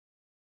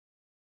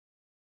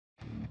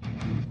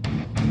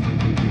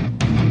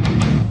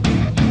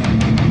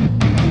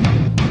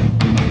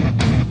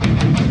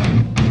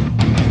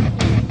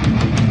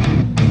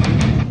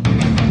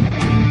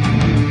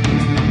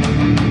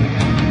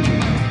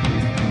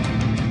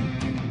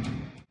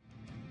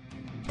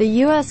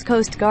The U.S.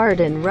 Coast Guard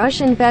and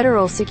Russian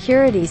Federal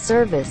Security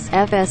Service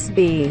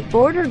 (FSB)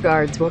 border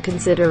guards will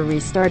consider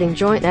restarting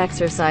joint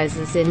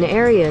exercises in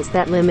areas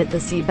that limit the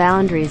sea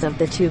boundaries of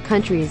the two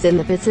countries in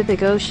the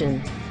Pacific Ocean,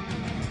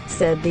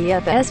 said the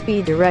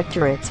FSB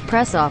Directorate's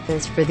press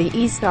office for the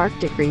East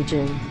Arctic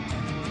region.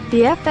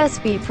 The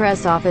FSB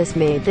press office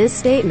made this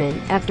statement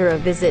after a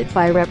visit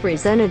by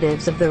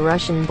representatives of the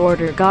Russian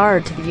border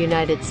guard to the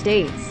United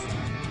States.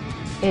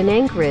 In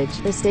Anchorage,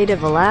 the state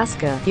of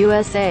Alaska,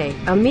 USA,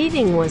 a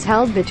meeting was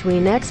held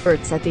between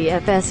experts at the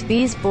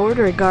FSB's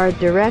Border Guard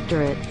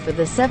Directorate for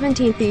the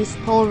 17th East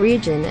Pole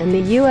region and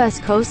the U.S.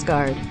 Coast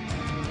Guard.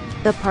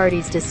 The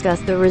parties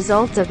discussed the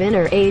results of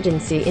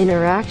interagency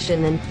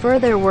interaction and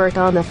further work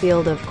on the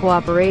field of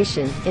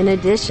cooperation. In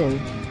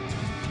addition,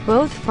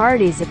 both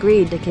parties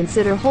agreed to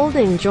consider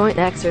holding joint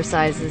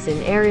exercises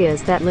in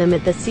areas that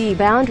limit the sea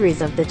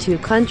boundaries of the two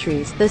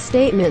countries, the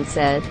statement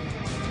said.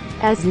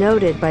 As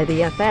noted by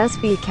the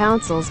FSB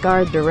Council's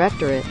Guard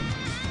Directorate,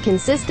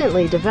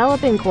 consistently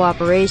developing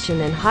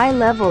cooperation and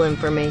high-level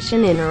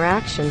information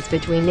interactions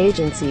between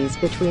agencies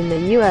between the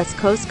U.S.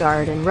 Coast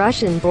Guard and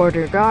Russian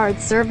Border Guard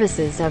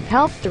services have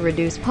helped to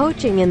reduce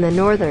poaching in the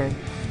northern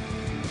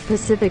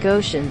Pacific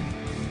Ocean.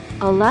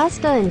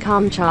 Alaska and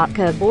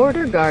Kamchatka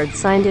border guards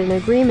signed an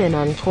agreement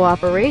on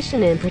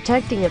cooperation in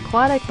protecting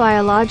aquatic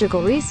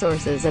biological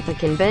resources at the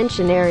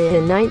convention area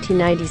in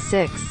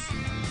 1996.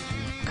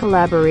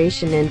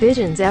 Collaboration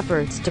envisions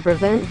efforts to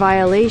prevent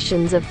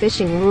violations of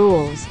fishing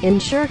rules,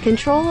 ensure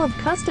control of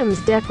customs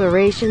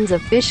declarations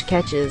of fish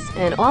catches,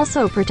 and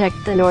also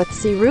protect the North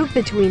Sea route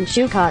between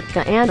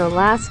Chukotka and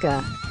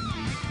Alaska.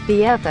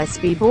 The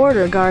FSB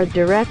Border Guard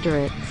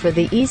Directorate for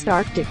the East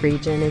Arctic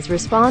region is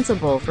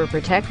responsible for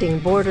protecting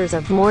borders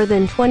of more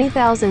than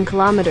 20,000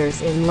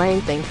 kilometers in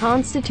length and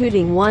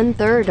constituting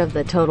one-third of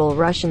the total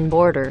Russian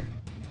border.